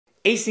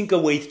Async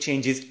await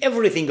changes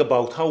everything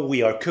about how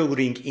we are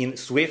coding in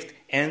Swift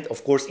and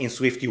of course in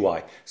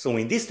SwiftUI. So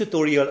in this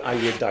tutorial I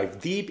will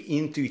dive deep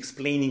into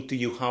explaining to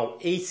you how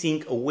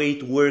async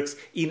await works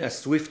in a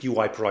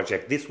SwiftUI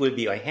project. This will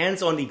be a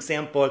hands-on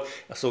example,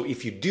 so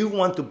if you do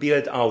want to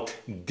build out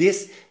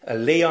this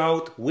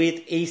layout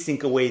with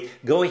async await,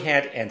 go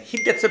ahead and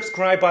hit that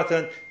subscribe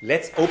button.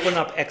 Let's open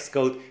up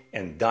Xcode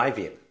and dive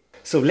in.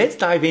 So let's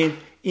dive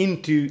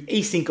into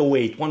async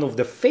await, one of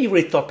the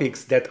favorite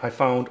topics that I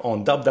found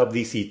on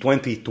WWDC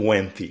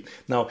 2020.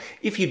 Now,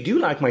 if you do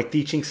like my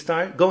teaching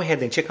style, go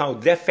ahead and check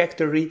out Dev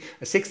Factory,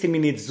 a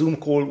 60-minute Zoom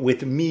call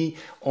with me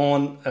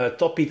on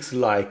topics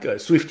like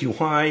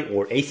SwiftUI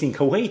or async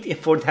await,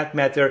 for that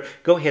matter.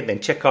 Go ahead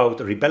and check out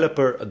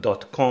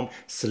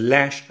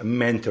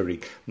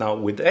rebeloper.com/mentoring. Now,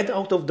 with that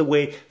out of the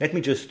way, let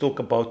me just talk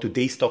about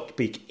today's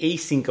topic,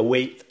 async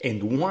await,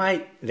 and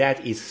why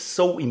that is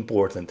so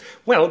important.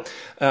 Well,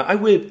 I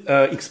will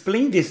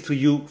explain this to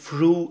you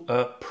through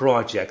a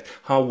project,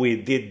 how we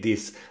did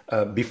this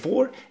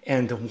before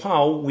and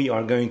how we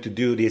are going to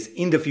do this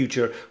in the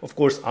future, of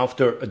course,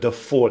 after the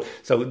fall.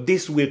 So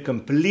this will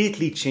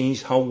completely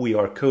change how we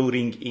are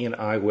coding in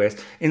iOS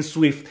and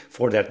Swift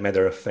for that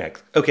matter of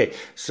fact. Okay,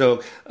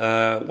 so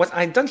what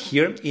I've done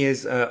here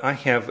is I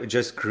have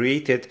just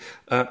created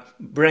a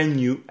brand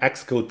new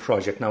Xcode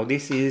project. Now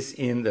this is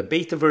in the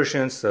beta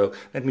version, so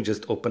let me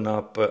just open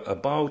up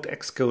about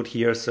Xcode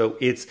here. So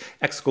it's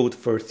Xcode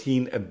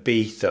 13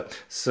 beta.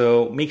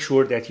 So make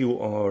sure that you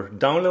are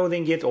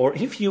downloading it, or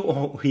if you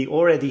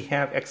already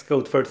have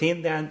Xcode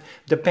 13, then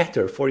the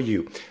better for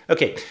you.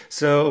 Okay,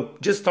 so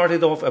just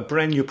started off a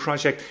brand new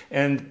project,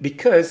 and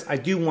because I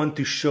do want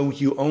to show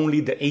you only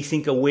the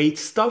async await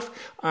stuff,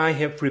 I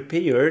have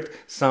prepared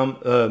some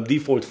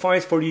default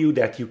files for you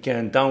that you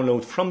can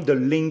download from the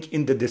link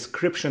in the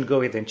description. Go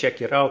ahead and check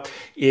it out.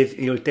 It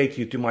will take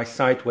you to my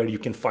site where you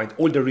can find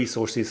all the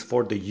resources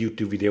for the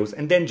YouTube videos,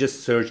 and then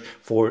just search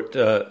for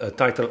the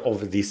title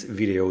of this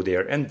video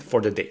there and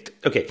for the date.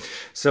 Okay,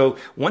 so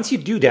once you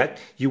do that,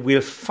 you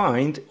will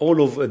find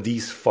all of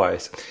these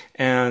files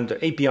and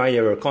API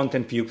error,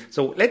 content view.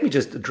 So let me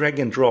just drag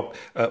and drop,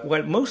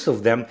 well, most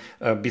of them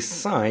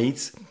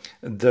besides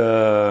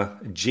the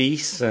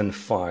JSON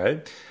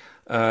file.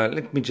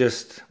 Let me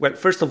just, well,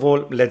 first of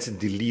all, let's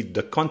delete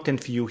the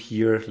content view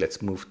here.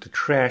 Let's move to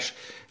trash,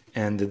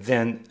 and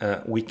then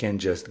we can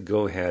just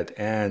go ahead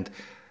and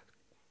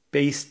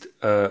paste,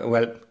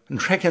 well,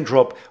 drag and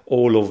drop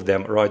all of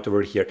them right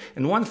over here.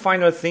 And one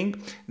final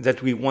thing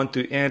that we want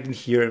to add in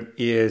here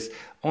is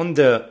on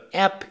the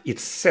app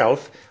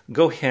itself,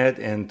 go ahead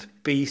and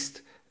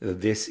paste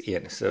this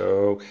in.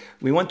 So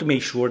we want to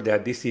make sure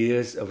that this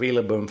is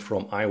available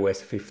from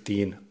iOS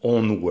 15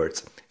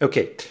 onwards.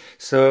 Okay,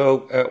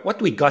 so what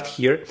we got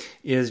here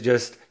is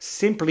just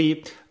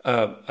simply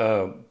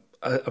a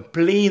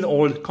plain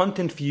old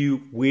content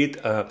view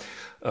with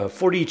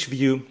for each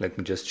view. Let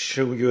me just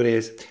show you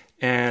this.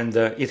 And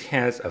it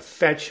has a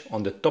fetch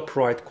on the top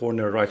right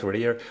corner right over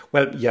here.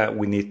 Well, yeah,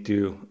 we need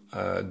to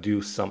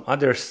do some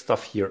other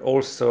stuff here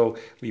also.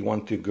 We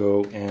want to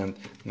go and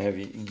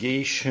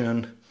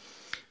navigation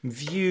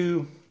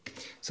view,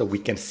 so we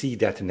can see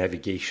that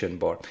navigation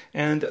bar.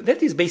 And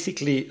that is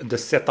basically the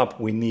setup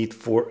we need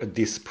for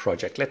this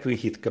project. Let me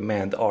hit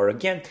Command R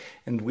again,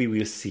 and we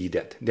will see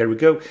that. There we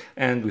go.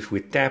 And if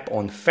we tap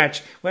on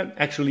fetch, well,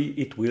 actually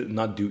it will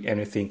not do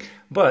anything.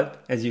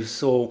 But as you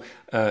saw,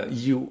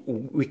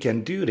 we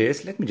can do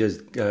this. Let me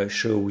just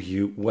show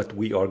you what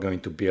we are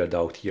going to build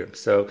out here.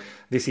 So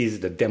this is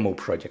the demo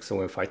project.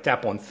 So if I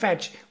tap on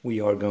fetch,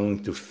 we are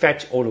going to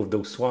fetch all of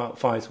those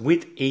files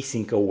with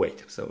async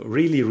await. So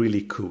really,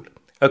 really cool.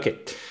 Okay,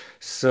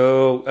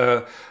 so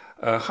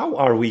how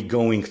are we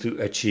going to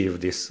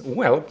achieve this?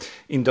 Well,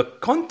 in the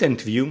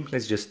content view,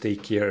 let's just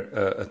take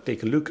a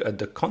look at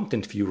the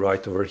content view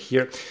right over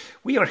here.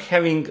 We are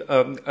having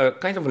a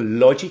kind of a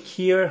logic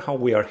here, how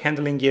we are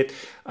handling it.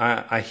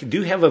 I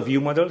do have a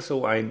view model,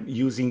 so I'm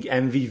using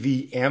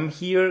MVVM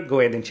here. Go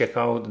ahead and check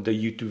out the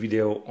YouTube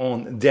video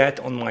on that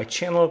on my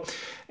channel.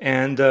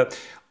 And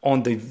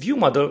on the view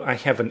model, I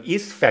have an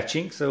is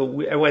fetching, so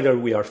whether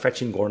we are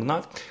fetching or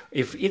not.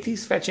 If it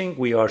is fetching,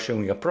 we are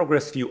showing a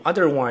progress view.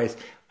 Otherwise,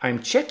 I'm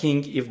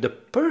checking if the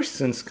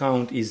person's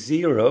count is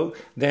 0,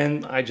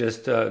 then I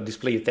just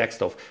display a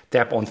text of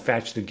tap on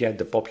fetch to get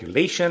the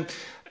population.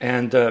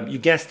 And you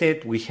guessed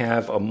it, we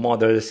have a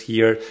models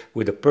here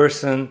with a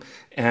person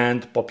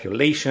and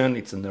population.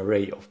 It's an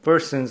array of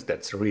persons.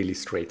 That's really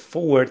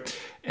straightforward.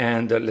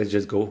 And let's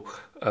just go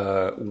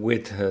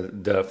with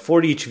the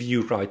for each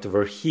view right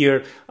over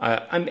here.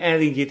 I'm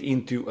adding it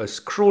into a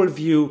scroll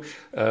view,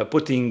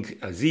 putting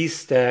a Z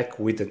stack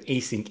with an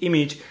async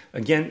image.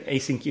 Again,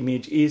 async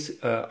image is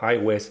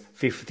iOS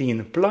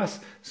 15 plus.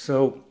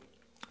 So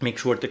make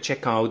sure to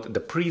check out the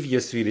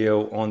previous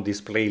video on this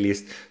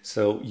playlist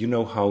so you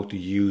know how to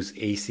use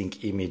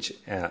async image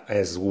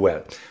as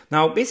well.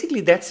 Now,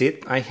 basically that's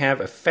it. I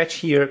have a fetch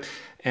here,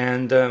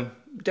 and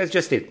that's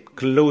just it,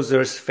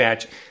 closers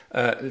fetch.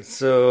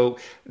 So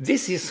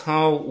this is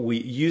how we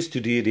used to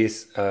do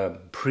this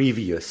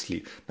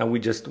previously. Now we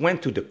just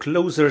went to the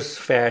closers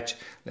fetch.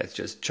 Let's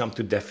just jump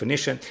to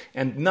definition.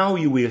 And now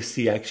you will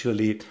see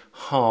actually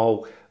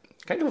how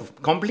kind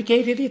of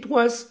complicated it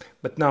was,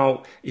 but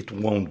now it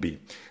won't be.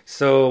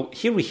 So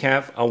here we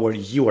have our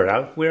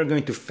URL. We're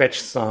going to fetch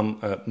some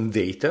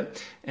data,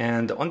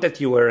 and on that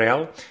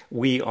URL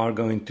we are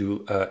going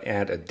to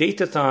add a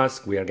data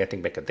task. We are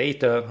getting back a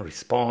data,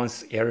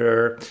 response,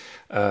 error.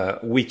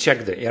 We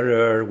check the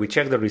error, we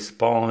check the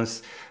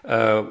response,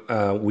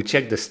 we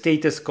check the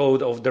status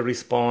code of the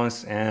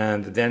response,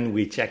 and then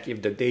we check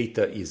if the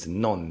data is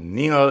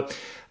non-nil.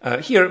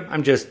 Here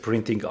I'm just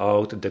printing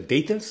out the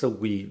data so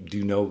we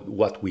do know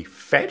what we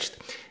fetched.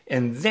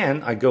 And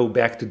then I go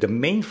back to the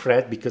main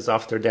thread, because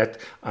after that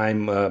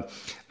I'm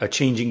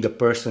changing the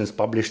person's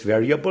published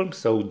variable.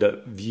 So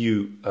the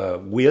view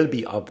will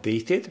be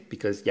updated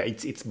because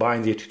it's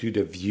binded to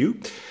the view.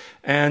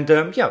 And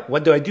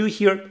what do I do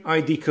here?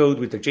 I decode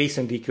with the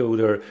JSON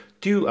decoder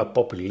to a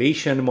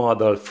population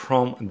model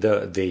from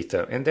the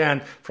data. And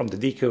then from the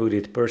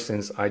decoded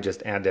persons, I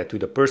just add that to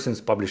the person's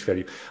published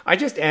value. I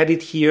just add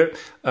it here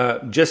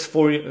just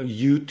for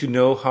you to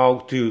know how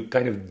to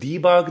kind of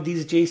debug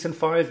these JSON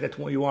files that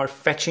you are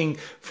fetching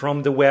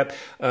from the web.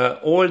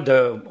 All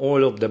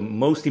of the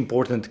most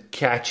important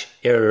catch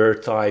error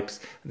types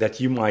that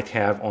you might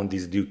have on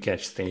this do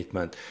catch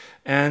statement.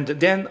 And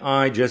then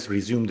I just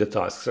resume the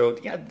task. So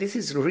this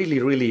is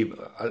really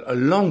a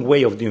long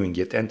way of doing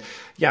it. And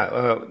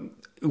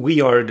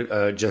we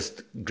are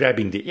just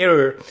grabbing the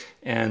error,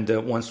 and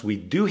once we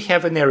do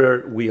have an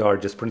error, we are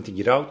just printing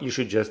it out. You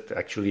should just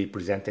actually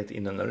present it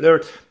in an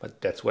alert,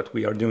 but that's what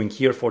we are doing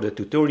here for the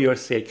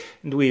tutorial's sake.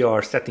 And we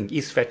are setting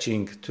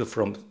isFetching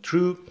from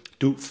true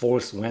to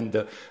false when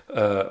the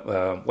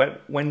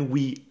when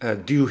we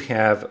do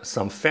have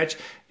some fetch.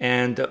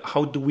 And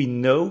how do we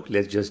know?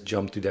 Let's just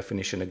jump to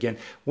definition again.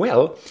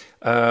 Well,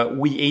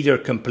 we either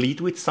complete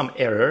with some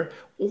error,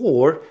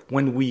 or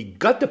when we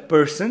got the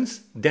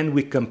persons, then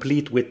we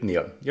complete with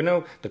nil. You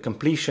know, the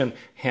completion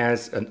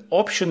has an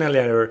optional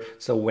error,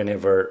 so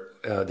whenever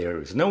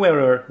there is no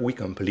error, we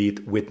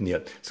complete with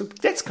nil. So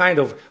that's kind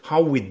of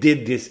how we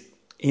did this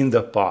in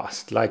the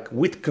past, like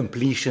with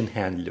completion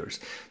handlers.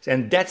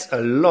 And that's a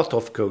lot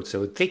of code.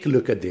 So take a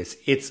look at this.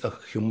 It's a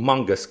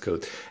humongous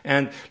code.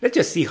 And let's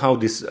just see how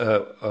this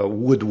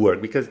would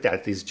work, because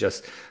that is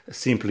just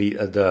simply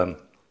the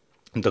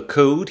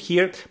code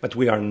here, but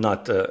we are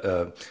not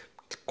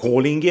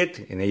calling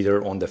it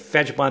either on the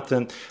fetch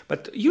button.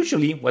 But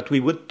usually what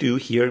we would do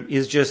here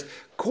is just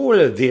call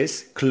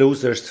this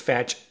closers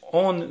fetch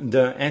on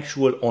the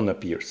actual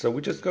onAppear. So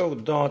we just go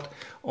dot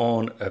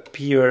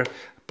onAppear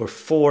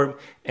perform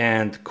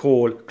and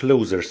call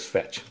closers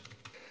fetch.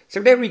 So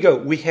there we go.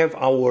 We have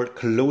our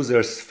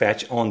closers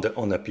fetch on the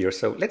onAppear.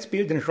 So let's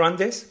build and run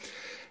this.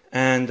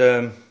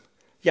 And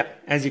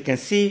as you can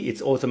see,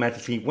 it's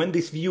automatically, when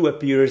this view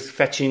appears,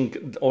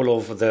 fetching all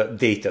of the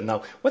data.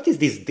 Now, what is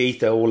this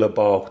data all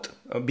about?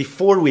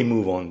 Before we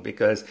move on,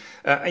 because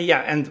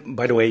and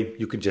by the way,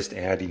 you could just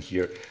add in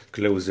here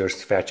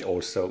closers fetch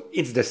also.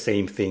 It's the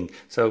same thing.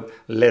 So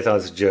let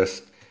us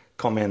just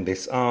comment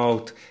this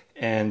out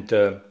and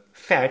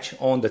fetch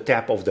on the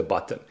tap of the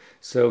button.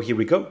 So here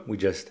we go, we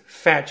just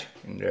fetch,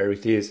 and there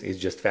it is, it's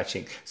just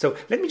fetching. So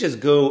let me just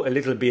go a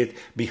little bit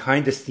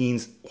behind the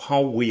scenes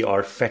how we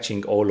are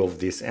fetching all of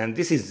this, and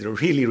this is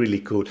really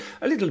cool.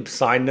 A little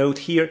side note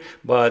here,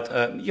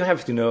 but you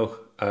have to know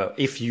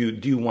if you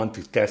do want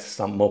to test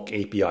some mock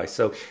API.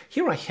 So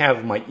here I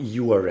have my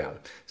URL.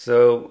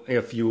 So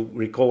if you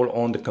recall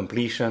on the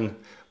completion,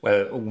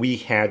 well, we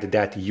had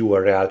that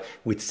URL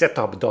with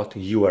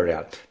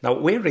setup.url. Now,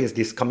 where is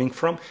this coming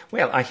from?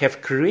 Well, I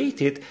have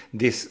created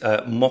this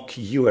mock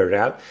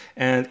URL,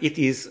 and it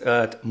is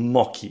at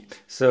MOCHY.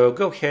 So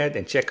go ahead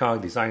and check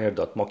out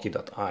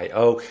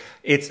designer.mochy.io.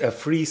 It's a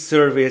free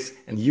service,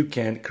 and you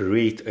can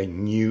create a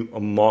new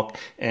mock.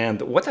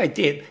 And what I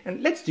did,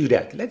 and let's do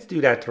that. Let's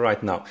do that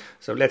right now.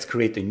 So let's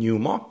create a new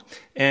mock.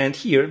 And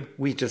here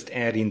we just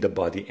add in the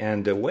body.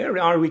 And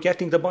where are we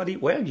getting the body?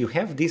 Well, you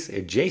have this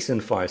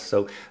JSON file.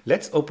 So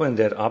let's open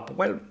that up.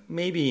 Well,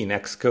 maybe in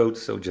Xcode.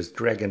 So just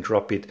drag and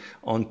drop it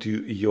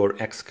onto your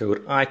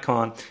Xcode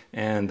icon.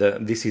 And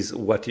this is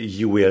what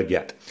you will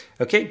get.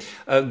 Okay,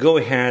 go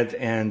ahead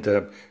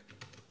and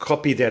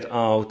copy that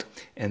out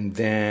and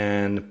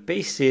then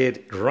paste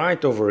it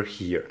right over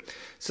here.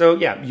 So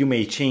yeah, you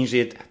may change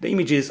it. The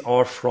images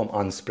are from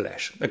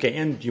Unsplash. Okay,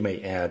 and you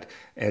may add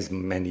as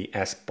many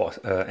as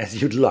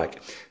you'd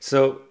like.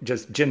 So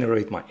just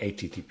generate my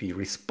HTTP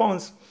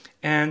response,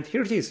 and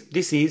here it is.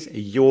 This is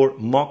your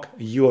mock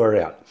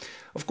URL.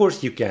 Of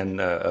course, you can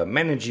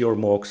manage your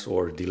mocks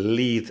or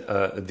delete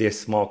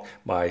this mock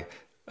by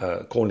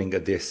calling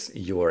this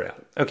URL.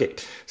 Okay,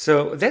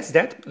 so that's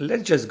that.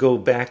 Let's just go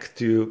back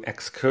to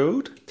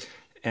Xcode,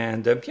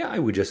 and I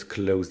will just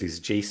close this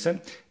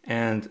JSON.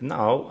 And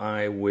now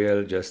I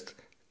will just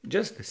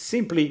Just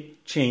simply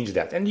change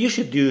that. And you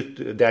should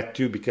do that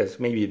too, because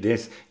maybe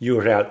this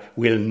URL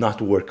will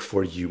not work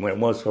for you. Well,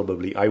 most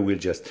probably I will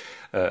just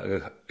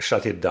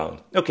shut it down.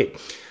 Okay,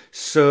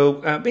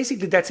 so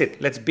basically that's it.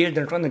 Let's build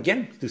and run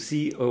again to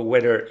see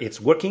whether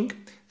it's working.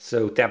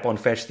 So tap on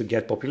fetch to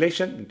get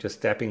population,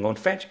 just tapping on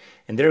fetch,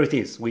 and there it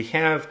is. We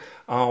have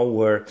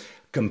our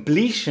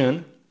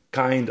completion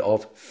kind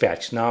of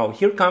fetch. Now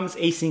here comes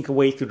async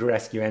await to the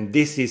rescue, and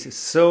this is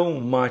so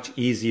much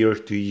easier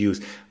to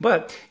use.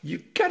 But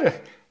you gotta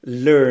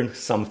learn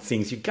some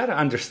things. You gotta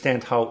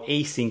understand how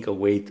async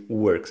await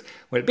works.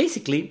 Well,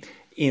 basically,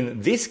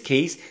 in this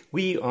case,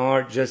 we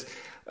are just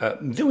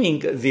doing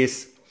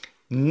this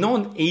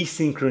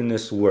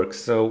non-asynchronous work.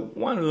 So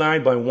one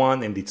line by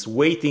one, and it's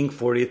waiting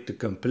for it to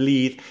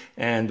complete.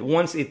 And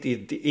once it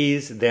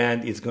is,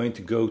 then it's going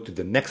to go to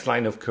the next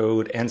line of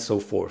code and so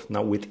forth.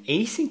 Now with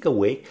async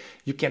await,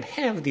 you can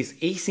have these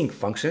async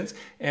functions,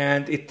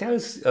 and it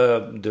tells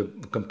the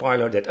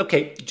compiler that,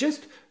 okay,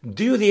 just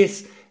do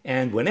this,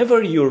 and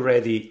whenever you're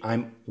ready,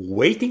 I'm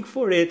waiting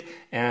for it,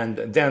 and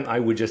then I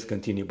will just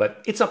continue.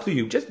 But it's up to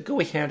you. Just go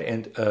ahead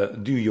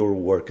and do your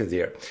work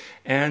there.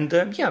 And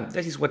yeah,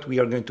 that is what we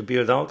are going to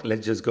build out.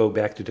 Let's just go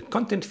back to the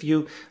content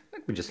view.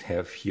 Let me just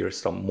have here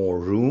some more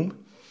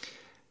room.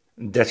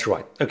 That's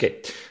right.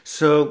 Okay,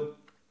 so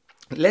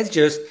let's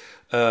just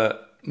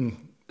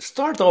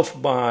start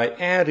off by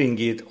adding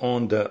it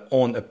on the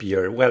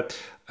onAppear. Well,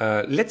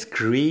 let's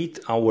create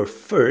our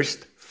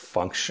first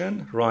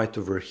function right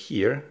over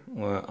here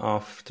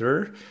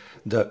after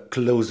the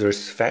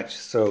closers fetch.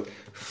 So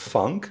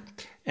func,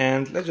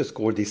 and let's just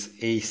call this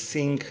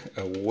async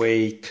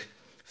await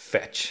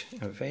fetch.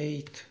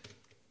 Await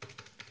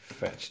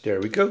fetch.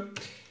 There we go.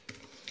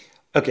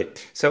 Okay,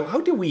 so how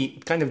do we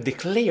kind of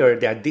declare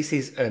that this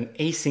is an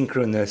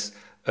asynchronous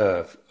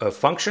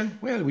function?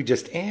 Well, we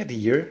just add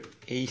here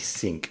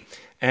async.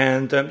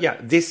 And yeah,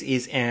 this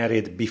is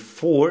added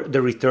before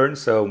the return.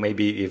 So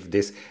maybe if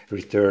this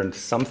returned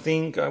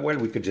something, well,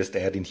 we could just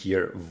add in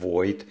here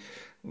void.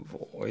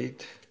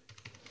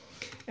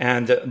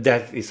 And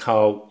that is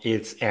how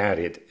it's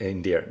added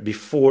in there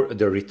before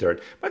the return.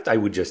 But I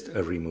would just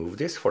remove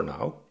this for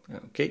now.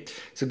 Okay,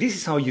 so this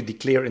is how you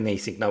declare an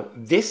async. Now,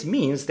 this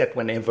means that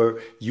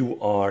whenever you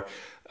are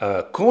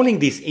calling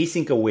this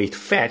async await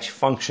fetch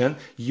function,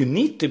 you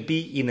need to be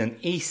in an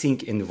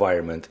async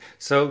environment.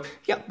 So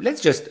yeah,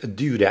 let's just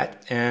do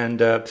that. And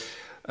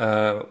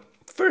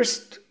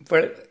first,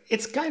 well,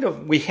 it's kind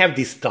of, we have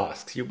these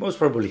tasks. You most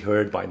probably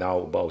heard by now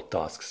about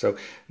tasks. So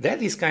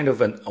that is kind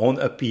of an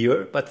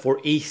onAppear, but for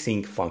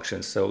async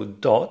functions. So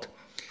dot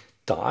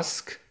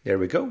task, there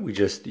we go. We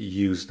just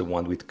use the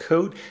one with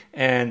code,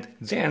 and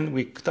then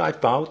we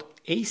type out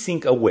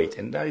async await.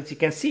 And as you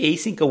can see,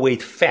 async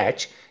await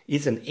fetch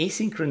is an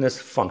asynchronous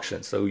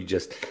function. So you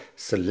just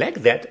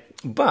select that,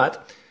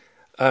 but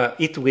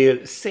it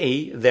will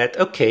say that,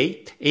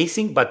 okay,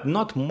 async but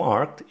not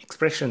marked,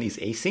 expression is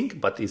async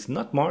but is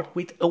not marked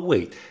with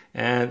await.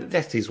 And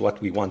that is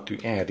what we want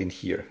to add in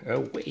here.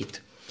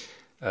 Await.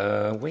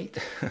 Await.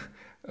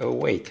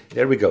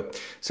 There we go.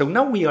 So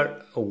now we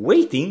are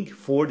waiting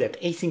for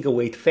that async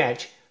await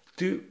fetch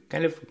to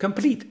kind of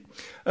complete.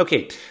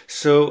 Okay,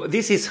 so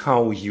this is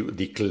how you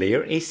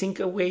declare async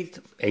await,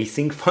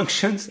 async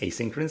functions,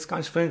 asynchronous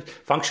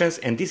functions,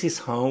 and this is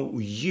how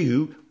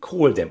you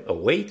call them: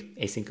 await,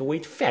 async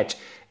await, fetch,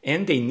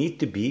 and they need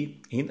to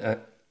be in an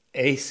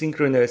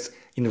asynchronous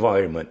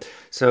environment.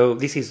 So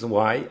this is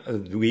why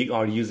we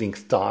are using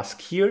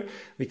task here,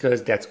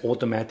 because that's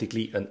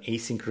automatically an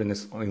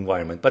asynchronous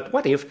environment. But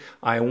what if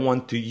I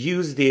want to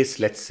use this,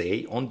 let's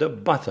say, on the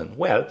button?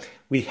 Well,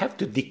 we have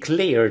to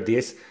declare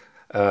this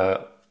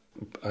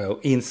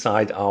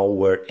inside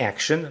our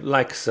action,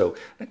 like so.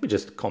 Let me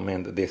just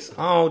comment this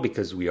out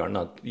because we are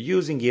not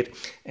using it,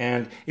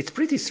 and it's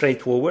pretty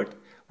straightforward.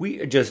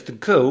 We just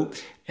go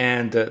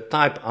and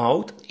type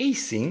out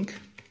async,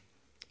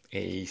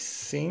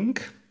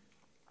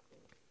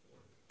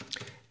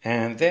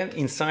 and then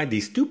inside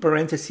these two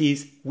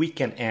parentheses we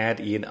can add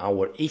in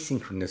our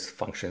asynchronous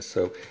function.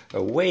 So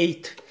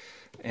await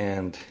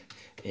and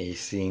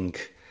async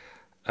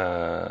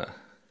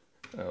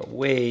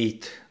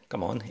await.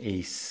 Come on,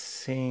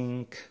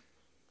 async.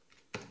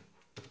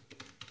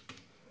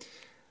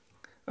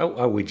 Oh,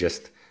 I will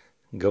just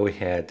go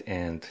ahead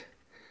and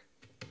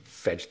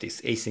fetch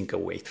this async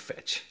await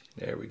fetch.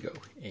 There we go,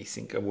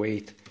 async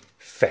await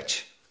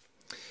fetch.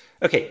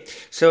 Okay,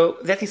 so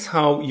that is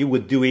how you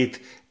would do it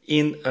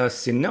in a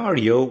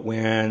scenario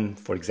when,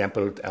 for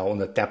example, on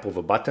the tap of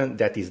a button,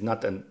 that is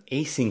not an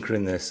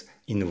asynchronous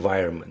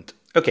environment.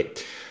 Okay,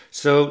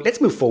 so let's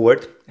move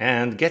forward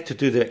and get to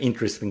the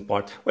interesting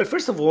part. Well,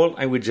 first of all,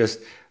 I would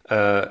just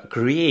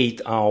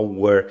create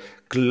our,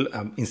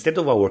 instead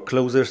of our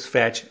closers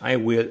fetch, I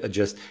will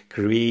just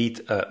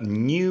create a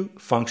new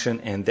function,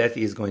 and that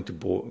is going to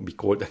be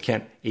called,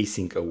 again,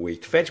 async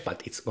await fetch,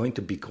 but it's going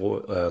to be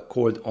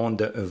called on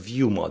the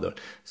view model.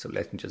 So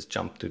let me just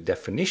jump to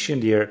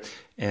definition here,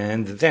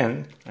 and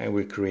then I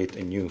will create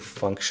a new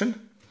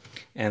function,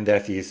 and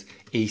that is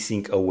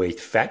async await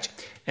fetch.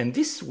 And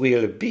this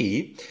will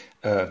be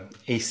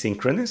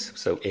asynchronous,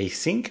 so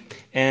async,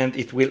 and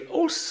it will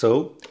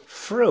also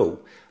throw.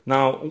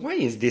 Now, why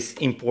is this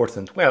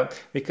important? Well,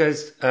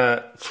 because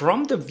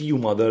from the view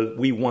model,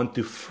 we want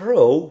to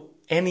throw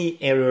any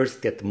errors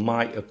that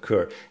might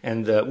occur,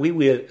 and we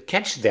will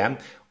catch them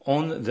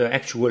on the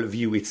actual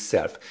view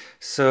itself.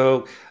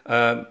 So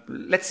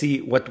let's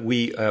see what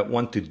we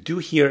want to do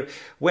here.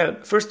 Well,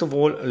 first of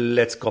all,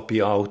 let's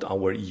copy out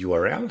our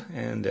URL,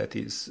 and that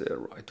is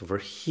right over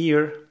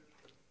here.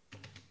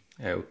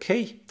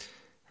 Okay.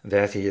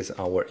 That is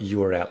our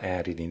URL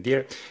added in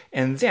there.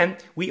 And then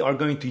we are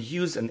going to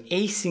use an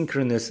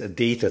asynchronous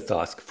data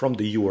task from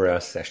the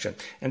URL session.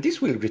 And this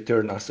will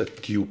return us a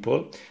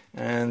tuple.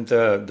 And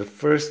the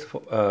first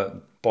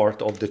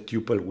part of the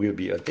tuple will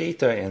be a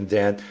data and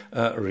then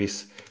a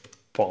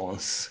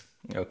response.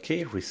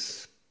 Okay,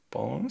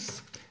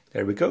 response.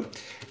 There we go.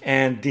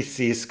 And this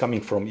is coming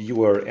from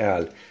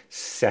URL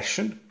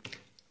session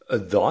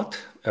dot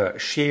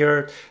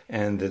share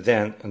and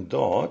then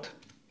dot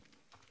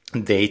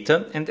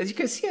data, and as you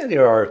can see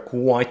there are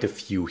quite a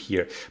few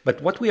here,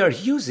 but what we are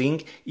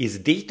using is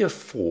data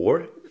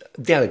for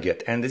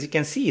delegate, and as you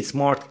can see it's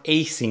marked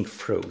async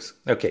throws.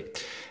 Okay,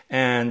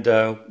 and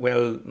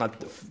well,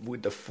 not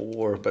with the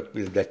for, but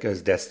with that,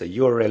 because that's the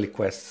URL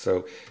request.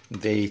 So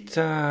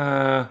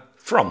data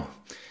from,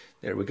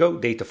 there we go,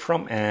 data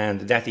from,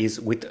 and that is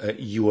with a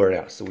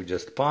URL. So we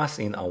just pass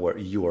in our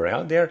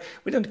URL there.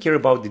 We don't care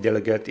about the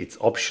delegate, it's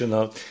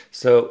optional.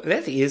 So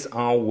that is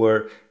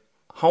our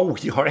how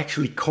we are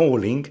actually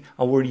calling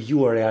our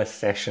URL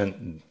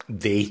session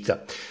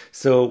data.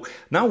 So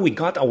now we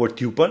got our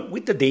tuple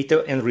with the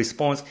data and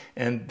response,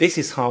 and this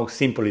is how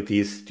simple it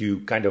is to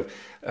kind of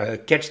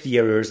catch the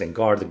errors and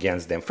guard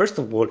against them. First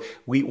of all,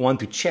 we want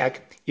to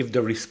check if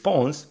the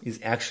response is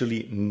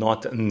actually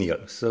not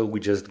nil. So we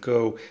just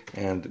go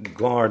and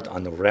guard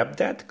unwrap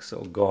that.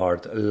 So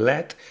guard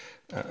let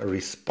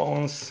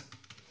response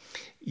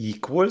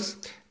equals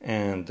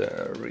and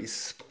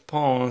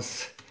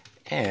response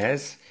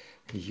as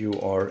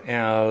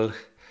URL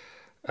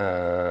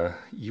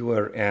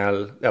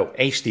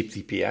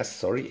HTTPS,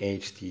 sorry,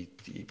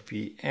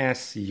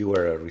 HTTPS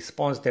URL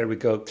response. There we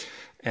go.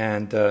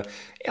 And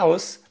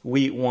else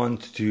we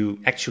want to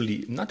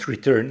actually not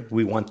return,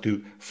 we want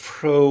to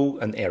throw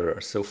an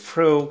error. So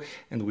throw,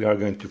 and we are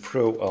going to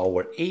throw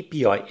our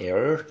API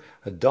error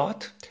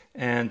dot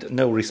and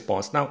no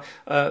response. Now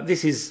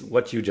this is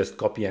what you just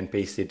copy and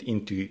paste it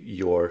into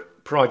your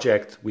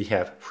project. We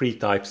have 3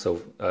 types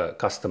of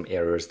custom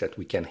errors that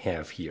we can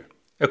have here.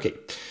 Okay,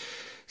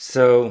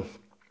 so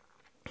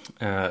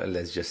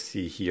let's just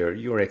see here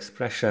your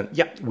expression.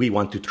 Yeah, we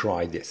want to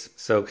try this.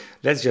 So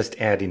let's just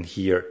add in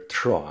here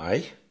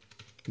try,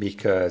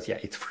 because yeah,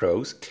 it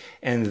throws.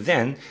 And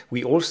then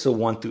we also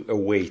want to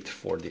await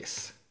for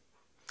this.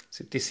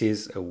 So this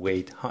is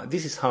await.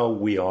 This is how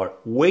we are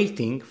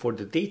waiting for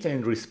the data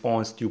and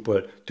response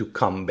tuple to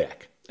come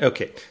back.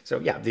 Okay, so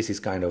yeah, this is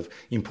kind of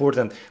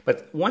important,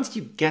 but once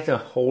you get a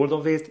hold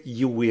of it,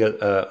 you will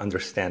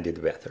understand it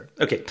better.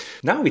 Okay,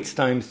 now it's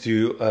time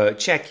to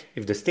check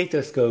if the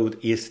status code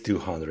is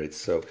 200.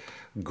 So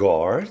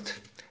guard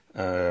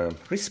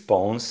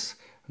response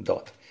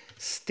dot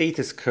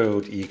status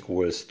code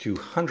equals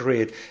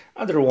 200.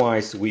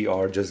 Otherwise, we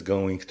are just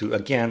going to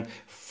again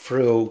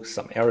throw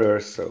some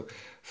errors. So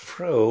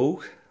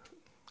throw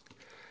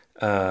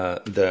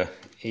the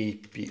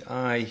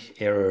API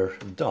error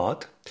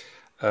dot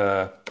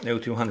no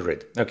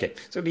 200. Okay,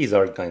 so these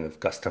are kind of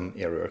custom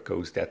error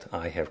codes that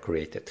I have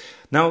created.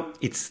 Now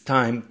it's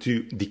time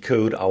to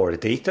decode our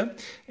data,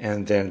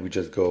 and then we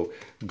just go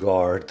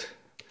guard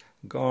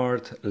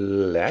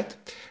let,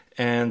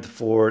 and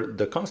for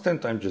the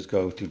constant I'm just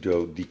going to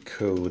go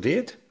decode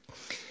it,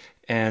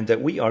 and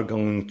we are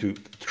going to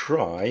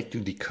try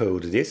to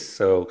decode this.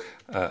 So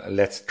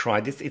let's try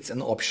this. It's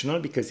an optional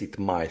because it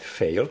might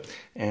fail,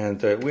 and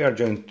we are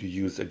going to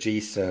use a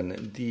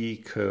JSON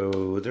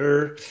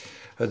decoder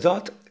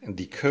dot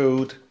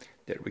decode.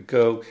 There we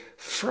go.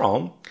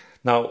 From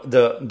now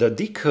the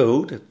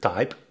decode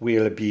type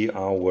will be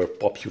our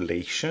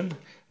population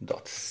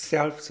dot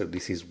self. So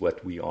this is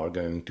what we are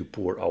going to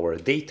pour our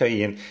data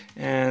in,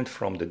 and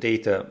from the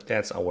data,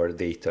 that's our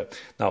data.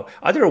 Now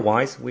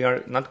otherwise we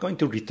are not going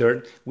to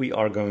return, we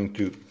are going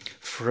to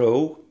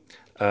throw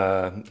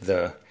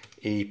the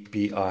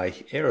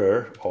API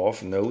error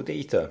of no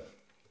data.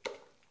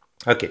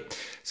 Okay,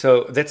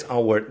 so that's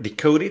our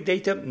decoded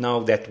data.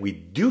 Now that we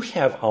do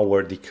have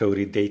our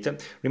decoded data,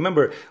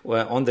 remember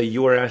on the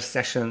URL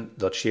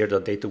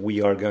session.share.data we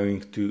are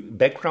going to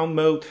background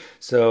mode.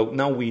 So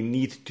now we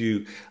need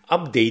to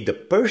update the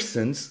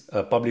person's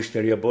published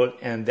variable,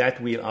 and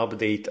that will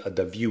update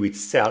the view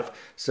itself.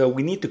 So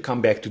we need to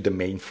come back to the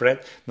main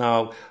thread.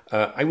 Now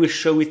I will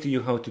show it to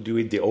you how to do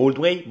it the old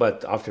way,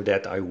 but after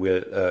that I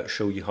will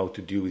show you how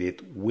to do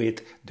it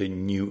with the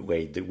new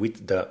way,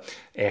 with the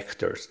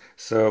actors.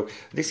 So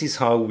this is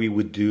how we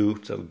would do.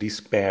 So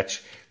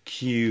dispatch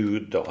q.main.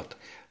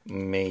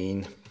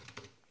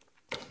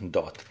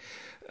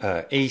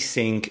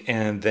 async,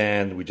 and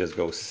then we just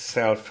go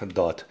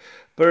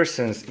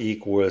self.persons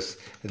equals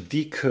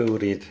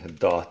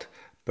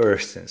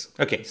decoded.persons.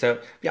 Okay, so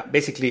yeah,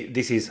 basically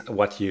this is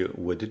what you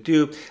would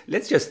do.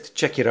 Let's just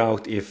check it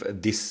out if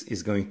this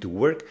is going to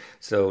work.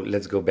 So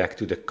let's go back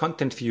to the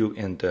content view,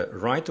 and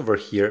right over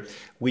here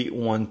we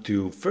want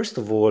to, first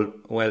of all,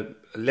 well,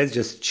 let's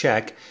just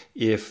check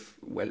if,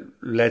 well,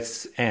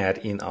 let's add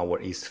in our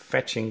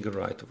isFetching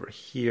right over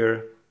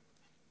here.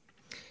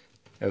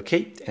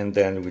 Okay, and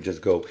then we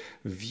just go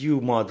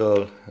view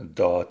model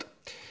dot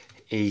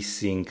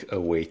async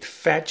await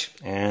fetch,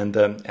 and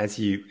as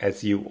you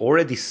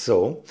already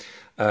saw,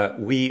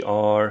 we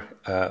are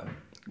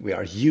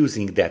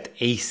using that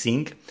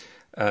async.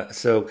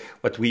 So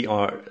what we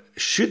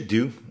should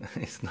do,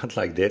 it's not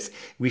like this,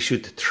 we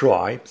should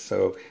try.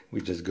 So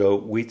we just go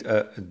with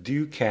a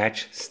do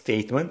catch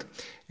statement,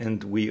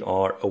 and we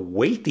are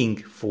awaiting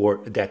for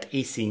that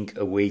async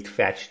await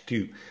fetch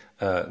to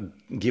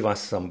give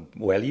us some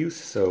values.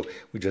 So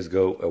we just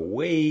go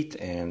await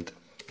and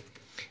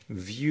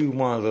view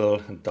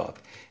model dot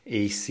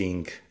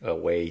async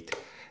await,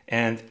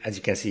 and as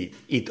you can see,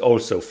 it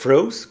also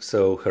froze.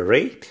 So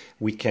hooray,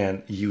 we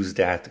can use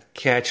that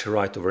catch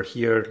right over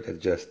here. Let's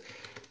just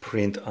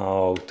print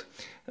out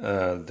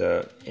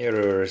the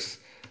errors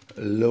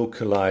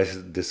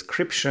localized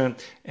description,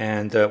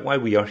 and while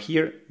we are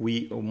here,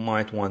 we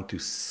might want to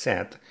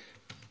set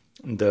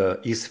the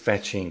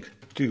isFetching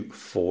to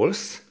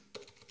false.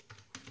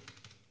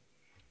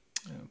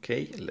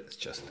 Okay, let's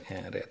just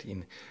add that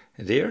in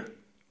there.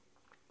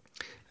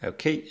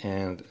 Okay,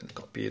 and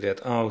copy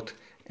that out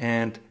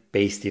and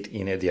paste it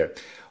in there.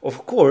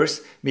 Of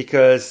course,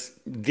 because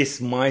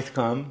this might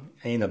come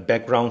in a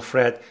background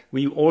thread,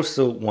 we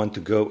also want to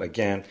go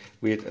again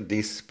with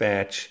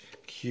dispatch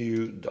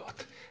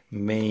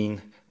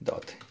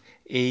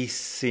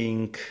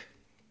queue.main.async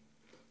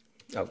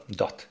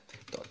dot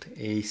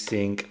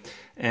async,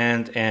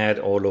 and add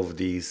all of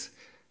these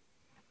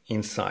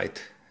inside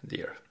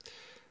there.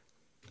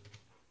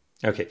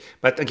 Okay,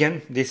 but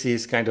again, this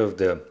is kind of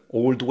the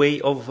old way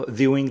of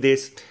doing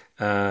this.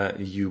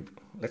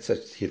 Let's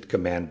just hit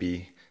Command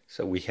B.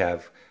 So we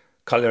have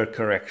color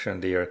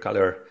correction there,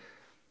 color.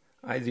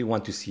 I do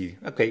want to see,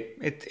 okay,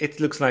 it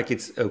looks like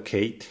it's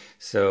okay.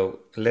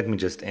 So let me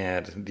just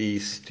add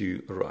these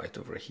two right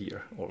over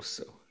here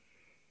also.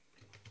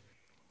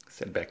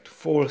 Set back to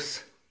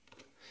false.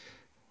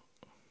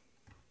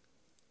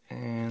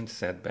 And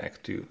set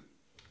back to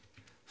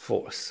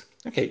false.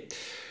 Okay.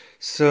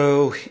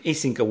 So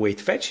async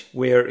await fetch,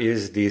 where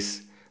is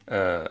this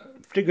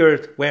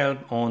triggered? Well,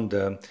 on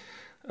the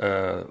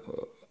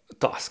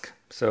task.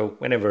 So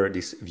whenever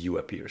this view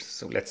appears.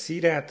 So let's see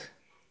that,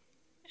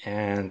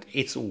 and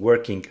it's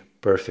working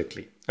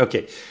perfectly.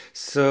 Okay,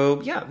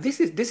 so yeah, this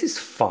is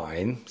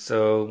fine.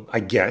 So I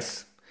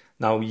guess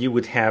now you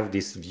would have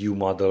this view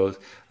model.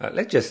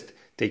 Let's just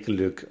take a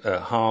look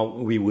how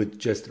we would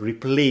just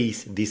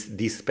replace this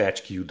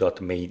dispatch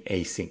queue.main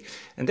async,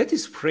 and that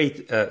is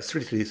pretty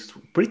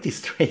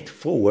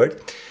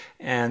straightforward.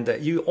 And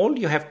all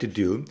you have to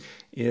do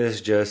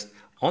is just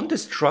on the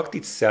struct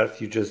itself,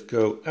 you just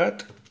go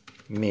at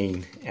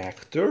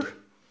MAINACTOR,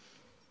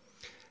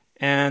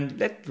 and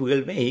that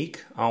will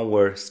make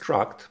our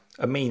struct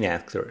a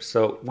MAINACTOR.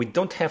 So we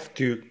don't have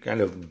to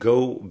kind of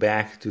go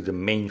back to the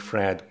main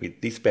thread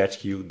with dispatch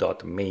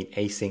queue.main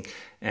async,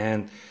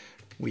 and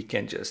we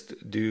can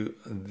just do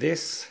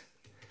this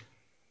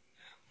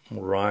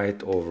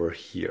right over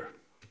here.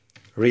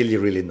 Really,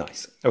 really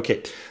nice.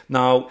 Okay,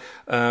 now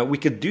we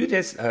could do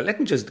this. Let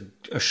me just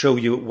show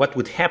you what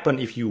would happen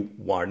if you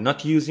are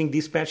not using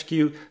dispatch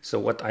queue. So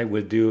what I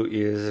will do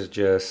is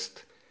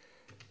just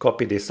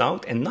copy this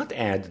out and not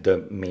add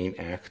the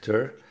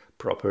MAINACTOR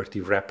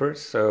property wrapper.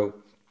 So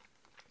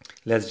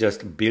let's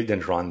just build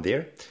and run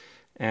there.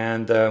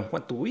 And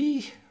what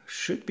we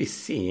should be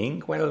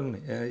seeing, well,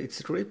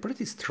 it's really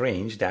pretty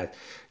strange that,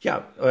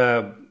 yeah,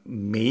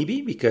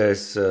 maybe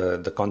because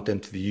the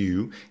content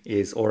view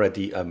is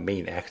already a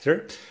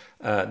MAINACTOR,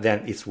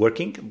 then it's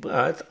working.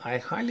 But I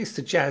highly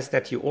suggest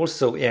that you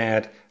also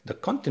add the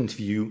content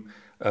view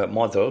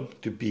model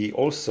to be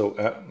also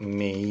a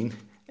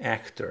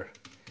MAINACTOR.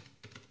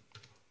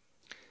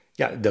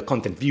 Yeah, the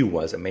content view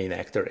was a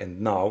MAINACTOR,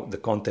 and now the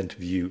content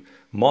view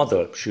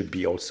model should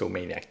be also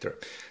MAINACTOR.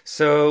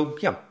 So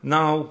yeah,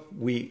 now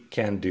we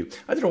can do.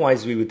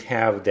 Otherwise, we would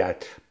have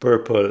that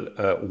purple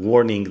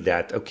warning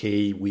that,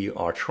 okay, we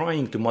are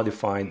trying to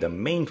modify the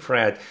main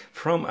thread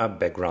from a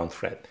background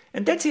thread.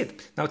 And that's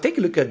it. Now take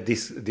a look at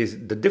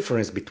the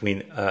difference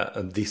between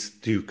these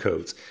two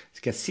codes. As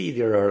you can see,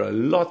 there are a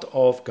lot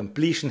of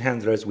completion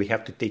handlers. We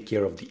have to take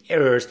care of the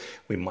errors.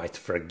 We might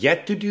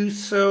forget to do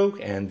so,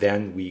 and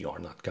then we are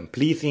not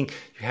completing.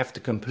 You have to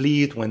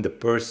complete when the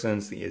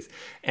persons is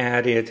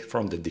added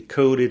from the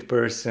decoded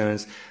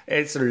persons.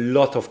 It's a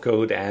lot of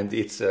code, and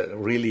it's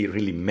really,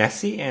 really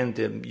messy, and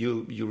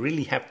you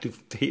really have to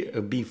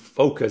be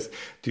focused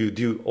to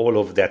do all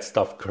of that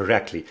stuff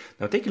correctly.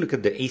 Now take a look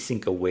at the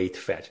async await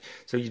fetch.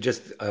 So you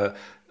just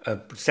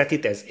set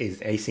it as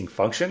async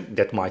function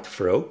that might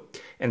throw,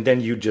 and then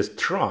you just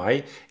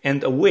try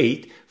and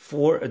await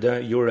for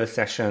the URL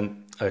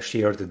session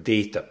shared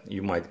data.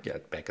 You might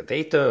get back a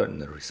data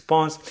and a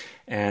response,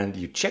 and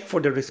you check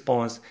for the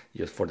response,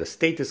 for the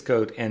status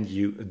code, and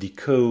you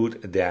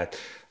decode that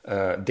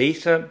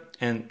data,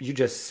 and you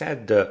just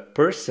set the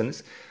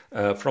persons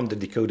from the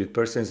decoded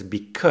persons,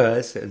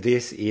 because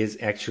this is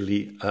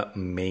actually a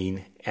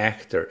main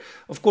actor.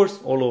 Of course,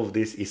 all of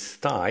this is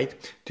tied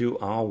to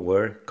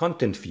our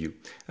content view.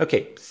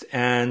 Okay,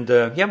 and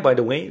yeah, by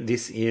the way,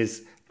 this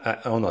is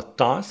on a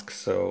task,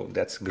 so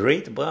that's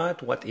great.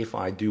 But what if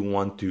I do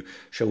want to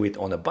show it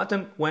on a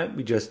button? Well,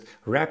 we just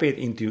wrap it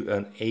into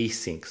an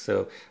async.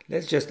 So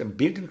let's just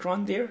build and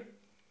run there.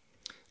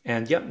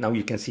 And yeah, now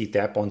you can see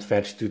tap on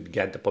fetch to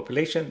get the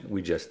population.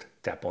 We just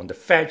tap on the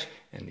fetch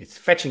and it's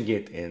fetching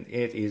it, and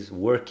it is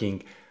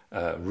working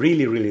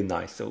really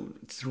nice. So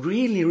it's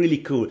really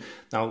cool.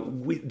 Now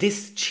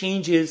this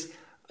changes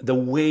the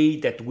way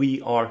that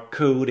we are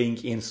coding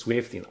in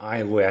Swift in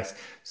iOS.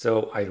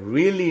 So I'm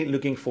really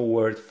looking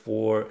forward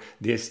for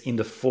this in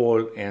the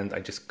fall, and I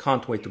just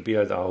can't wait to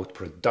build out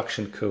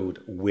production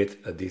code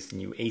with this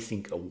new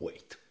async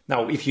await.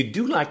 Now, if you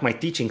do like my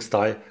teaching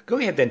style, go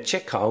ahead and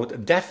check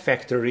out Dev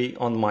Factory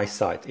on my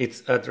site.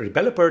 It's at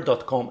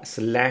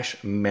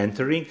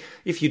rebeloper.com/mentoring.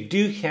 If you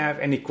do have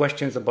any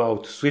questions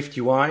about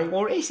SwiftUI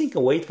or async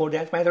await for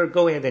that matter,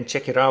 go ahead and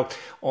check it out,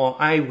 or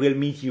I will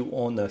meet you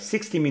on a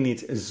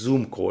 60-minute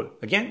Zoom call.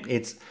 Again,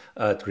 it's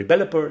at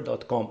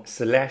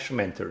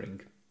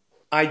rebeloper.com/mentoring.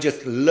 I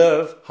just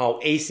love how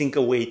async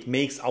await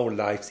makes our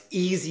lives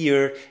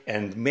easier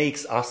and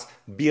makes us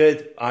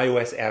build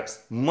iOS apps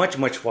much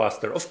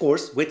faster, of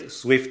course, with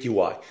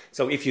SwiftUI.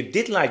 So if you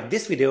did like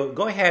this video,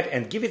 go ahead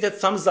and give it a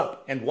thumbs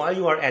up. And while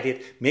you are at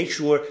it, make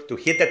sure to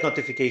hit that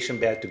notification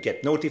bell to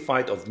get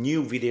notified of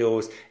new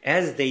videos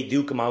as they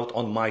do come out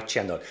on my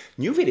channel.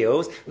 New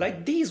videos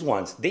like these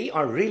ones, they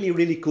are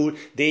really cool.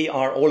 They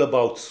are all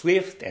about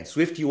Swift and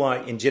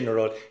SwiftUI in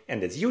general.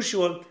 And as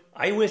usual,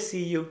 I will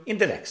see you in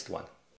the next one.